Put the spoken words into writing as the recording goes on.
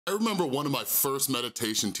I remember one of my first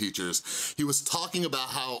meditation teachers, he was talking about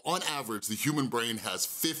how on average, the human brain has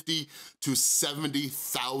 50 to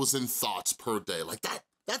 70,000 thoughts per day. Like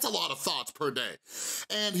that's a lot of thoughts per day.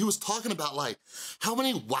 And he was talking about like, how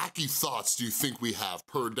many wacky thoughts do you think we have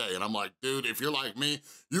per day? And I'm like, dude, if you're like me,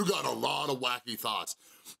 you got a lot of wacky thoughts.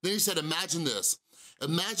 Then he said, imagine this.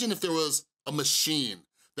 Imagine if there was a machine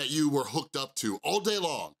that you were hooked up to all day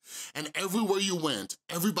long, and everywhere you went,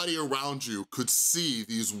 everybody around you could see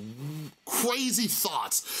these crazy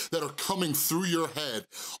thoughts that are coming through your head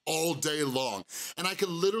all day long. And I could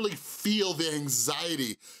literally feel the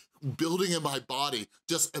anxiety building in my body,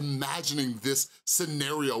 just imagining this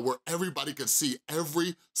scenario where everybody could see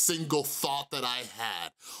every single thought that I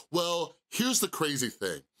had. Well, here's the crazy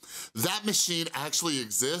thing. That machine actually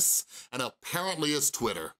exists, and apparently it's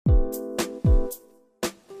Twitter.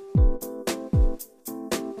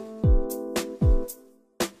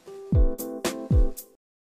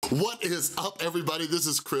 What is up, everybody? This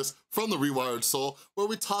is Chris from The Rewired Soul, where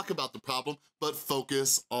we talk about the problem, but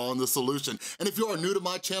focus on the solution. And if you are new to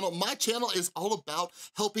my channel is all about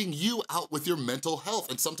helping you out with your mental health.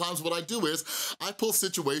 And sometimes what I do is I pull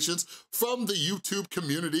situations from the YouTube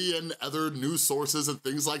community and other news sources and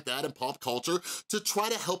things like that and pop culture to try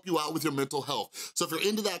to help you out with your mental health. So if you're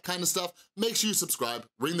into that kind of stuff, make sure you subscribe,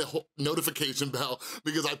 ring the notification bell,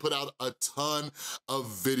 because I put out a ton of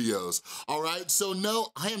videos, all right? So no,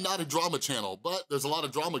 I am not a drama channel, but there's a lot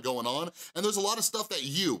of drama going on, and there's a lot of stuff that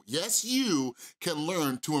you, yes, you can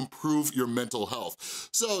learn to improve your mental health.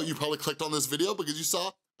 So you probably clicked on this video because you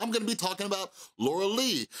saw I'm gonna be talking about Laura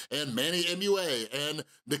Lee and Manny MUA and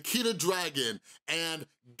Nikita Dragon and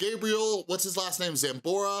Gabriel, what's his last name,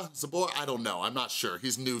 Zamora? I don't know, I'm not sure,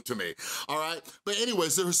 he's new to me, all right? But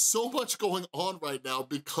anyways, there's so much going on right now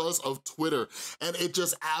because of Twitter, and it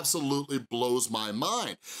just absolutely blows my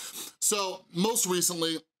mind. So most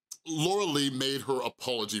recently, Laura Lee made her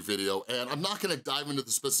apology video, and I'm not gonna dive into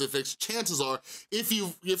the specifics. Chances are, if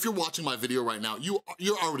you're watching my video right now,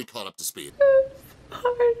 you're already caught up to speed. It's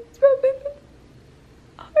probably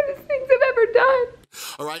the hardest things I've ever done.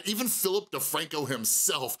 All right, even Philip DeFranco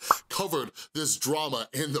himself covered this drama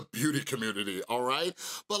in the beauty community, all right?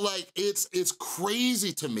 But like, it's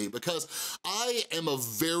crazy to me because I am a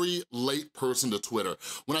very late person to Twitter.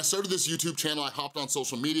 When I started this YouTube channel, I hopped on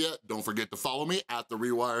social media. Don't forget to follow me at The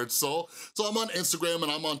Rewired Soul. So I'm on Instagram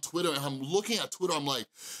and I'm on Twitter, and I'm looking at Twitter, I'm like,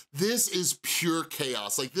 this is pure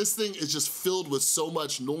chaos. Like, this thing is just filled with so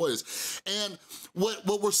much noise. And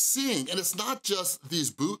what we're seeing, and it's not just these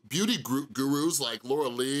beauty gurus like Laura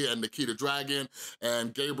Lee and Nikita Dragon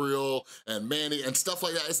and Gabriel and Manny and stuff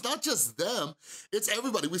like that. It's not just them, it's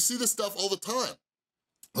everybody. We see this stuff all the time.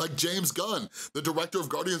 Like James Gunn, the director of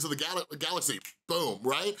Guardians of the Galaxy, boom,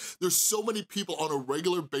 right? There's so many people on a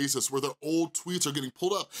regular basis where their old tweets are getting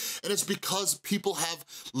pulled up, and it's because people have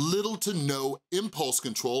little to no impulse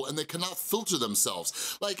control and they cannot filter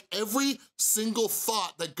themselves. Like, every single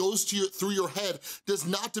thought that goes through your head does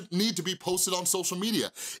not need to be posted on social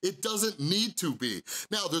media. It doesn't need to be.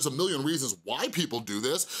 Now, there's a million reasons why people do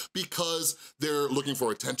this, because they're looking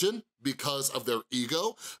for attention, because of their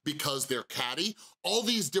ego, because they're catty, all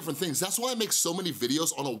these different things. That's why I make so many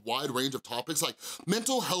videos on a wide range of topics. Like,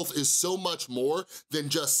 mental health is so much more than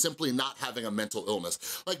just simply not having a mental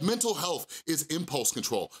illness. Like, mental health is impulse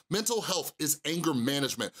control. Mental health is anger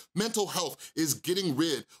management. Mental health is getting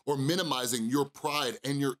rid or minimizing your pride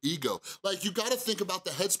and your ego. Like, you gotta think about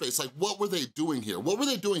the headspace. Like, what were they doing here? What were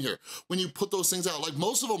they doing here when you put those things out? Like,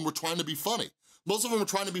 most of them were trying to be funny. Most of them are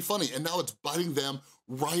trying to be funny, and now it's biting them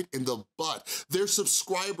right in the butt. Their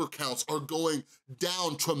subscriber counts are going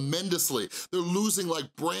down tremendously. They're losing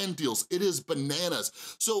like brand deals. It is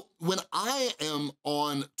bananas. So when I am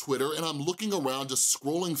on Twitter and I'm looking around, just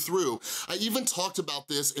scrolling through, I even talked about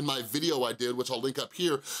this in my video I did, which I'll link up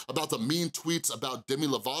here, about the mean tweets about Demi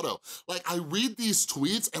Lovato. Like, I read these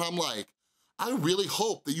tweets and I'm like, I really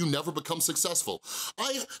hope that you never become successful.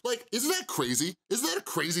 Isn't that crazy? Isn't that a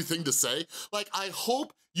crazy thing to say? Like, I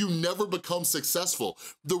hope you never become successful.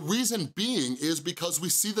 The reason being is because we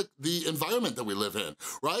see the environment that we live in,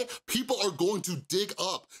 right? People are going to dig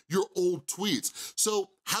up your old tweets. So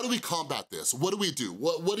how do we combat this? What do we do?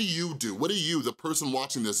 What do you do? What do you, the person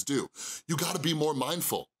watching this, do? You gotta be more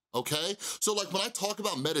mindful. Okay? So like, when I talk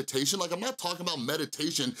about meditation, like, I'm not talking about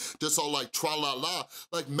meditation just all like tra-la-la.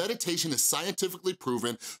 Like, meditation is scientifically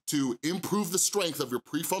proven to improve the strength of your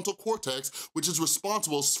prefrontal cortex, which is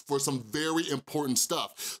responsible for some very important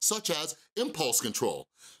stuff, such as impulse control,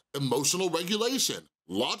 emotional regulation,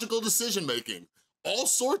 logical decision-making, all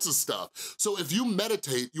sorts of stuff. So if you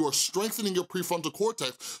meditate, you are strengthening your prefrontal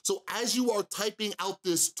cortex. So as you are typing out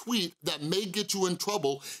this tweet that may get you in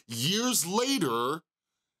trouble, years later,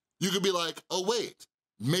 you could be like, oh wait,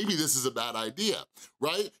 maybe this is a bad idea,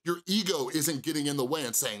 right? Your ego isn't getting in the way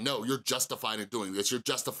and saying, no, you're justified in doing this, you're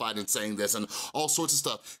justified in saying this, and all sorts of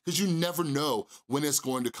stuff, because you never know when it's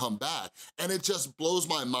going to come back. And it just blows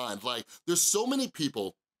my mind. Like, there's so many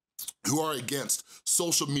people who are against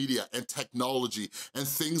social media and technology and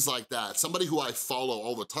things like that. Somebody who I follow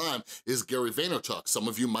all the time is Gary Vaynerchuk. Some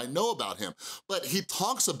of you might know about him, but he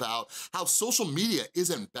talks about how social media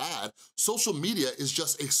isn't bad. Social media is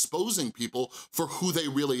just exposing people for who they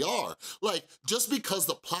really are. Like, just because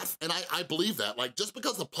the platform, and I believe that, like, just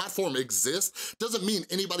because the platform exists doesn't mean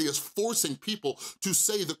anybody is forcing people to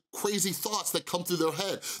say the crazy thoughts that come through their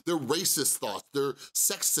head, their racist thoughts, their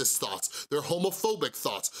sexist thoughts, their homophobic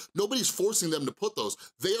thoughts. Nobody's forcing them to put those.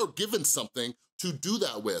 They are given something to do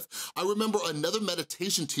that with. I remember another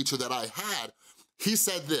meditation teacher that I had, he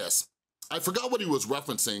said this. I forgot what he was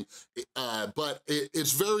referencing, but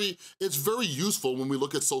it's very useful when we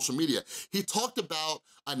look at social media. He talked about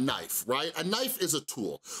a knife, right? A knife is a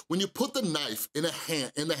tool. When you put the knife in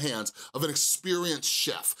the hands of an experienced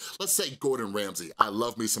chef, let's say Gordon Ramsay. I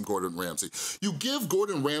love me some Gordon Ramsay. You give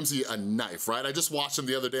Gordon Ramsay a knife, right? I just watched him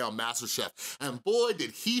the other day on MasterChef, and boy,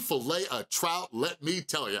 did he fillet a trout, let me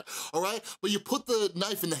tell you, all right? But you put the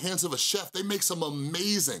knife in the hands of a chef, they make some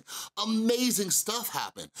amazing, amazing stuff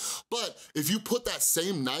happen. But if you put that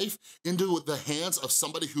same knife into the hands of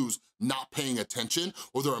somebody who's not paying attention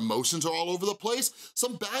or their emotions are all over the place,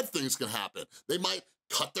 some bad things can happen. They might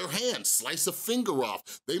cut their hand, slice a finger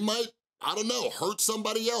off. They might, I don't know, hurt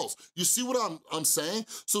somebody else. You see what I'm saying?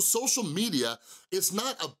 So social media, it's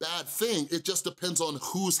not a bad thing, it just depends on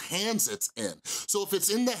whose hands it's in. So if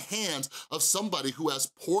it's in the hands of somebody who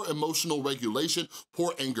has poor emotional regulation,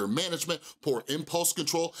 poor anger management, poor impulse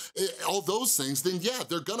control, all those things, then yeah,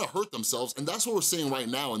 they're gonna hurt themselves, and that's what we're seeing right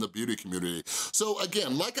now in the beauty community. So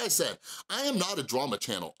again, like I said, I am not a drama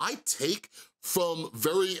channel. I take from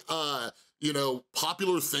very, you know,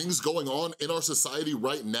 popular things going on in our society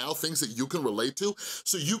right now, things that you can relate to,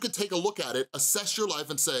 so you can take a look at it, assess your life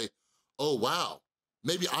and say, oh wow,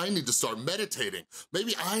 maybe I need to start meditating.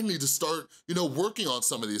 Maybe I need to start, you know, working on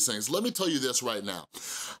some of these things. Let me tell you this right now.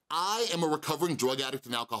 I am a recovering drug addict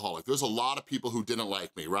and alcoholic. There's a lot of people who didn't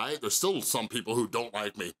like me, right? There's still some people who don't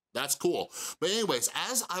like me. That's cool. But anyways,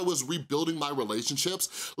 as I was rebuilding my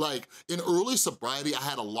relationships, like in early sobriety, I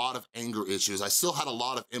had a lot of anger issues. I still had a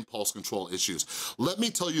lot of impulse control issues. Let me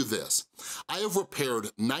tell you this, I have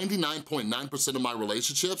repaired 99.9% of my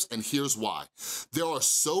relationships, and here's why. There are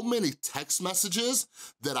so many text messages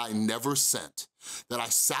that I never sent, that I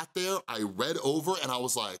sat there, I read over, and I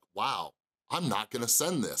was like, wow, I'm not gonna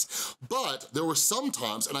send this. But there were some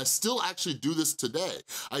times, and I still actually do this today,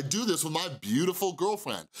 I do this with my beautiful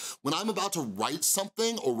girlfriend. When I'm about to write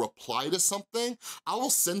something or reply to something, I will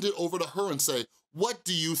send it over to her and say, what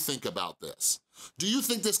do you think about this? Do you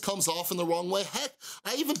think this comes off in the wrong way? Heck,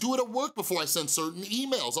 I even do it at work before I send certain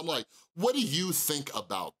emails. I'm like, what do you think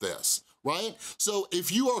about this, right? So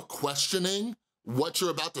if you are questioning what you're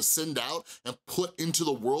about to send out and put into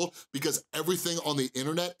the world because everything on the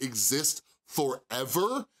internet exists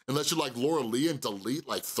forever, unless you're like Laura Lee and delete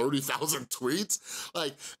like 30,000 tweets,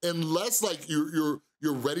 like unless like you're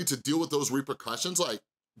ready to deal with those repercussions, like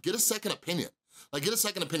get a second opinion. Like get a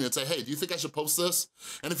second opinion and say, hey, do you think I should post this?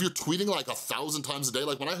 And if you're tweeting like 1,000 times a day,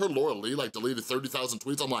 like when I heard Laura Lee like deleted 30,000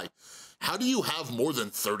 tweets, I'm like, how do you have more than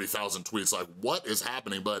 30,000 tweets? Like what is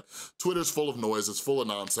happening? But Twitter's full of noise, it's full of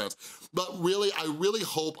nonsense. But really, I really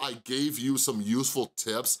hope I gave you some useful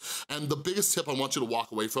tips. And the biggest tip I want you to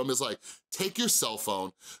walk away from is like, take your cell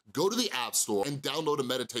phone, go to the App Store and download a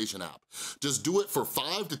meditation app. Just do it for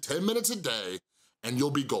 5 to 10 minutes a day, and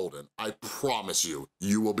you'll be golden. I promise you,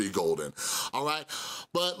 you will be golden, all right?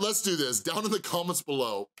 But let's do this. Down in the comments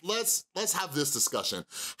below, let's have this discussion.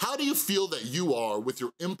 How do you feel that you are with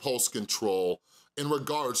your impulse control in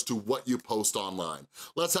regards to what you post online?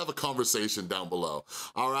 Let's have a conversation down below,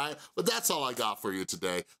 all right? But that's all I got for you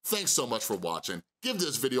today. Thanks so much for watching. Give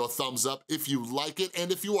this video a thumbs up if you like it,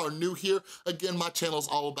 and if you are new here, again, my channel is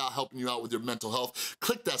all about helping you out with your mental health.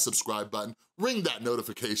 Click that subscribe button, ring that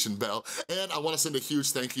notification bell, and I wanna send a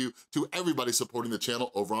huge thank you to everybody supporting the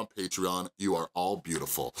channel over on Patreon. You are all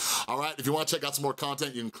beautiful. All right, if you wanna check out some more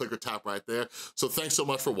content, you can click or tap right there. So thanks so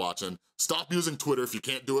much for watching. Stop using Twitter if you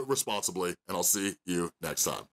can't do it responsibly, and I'll see you next time.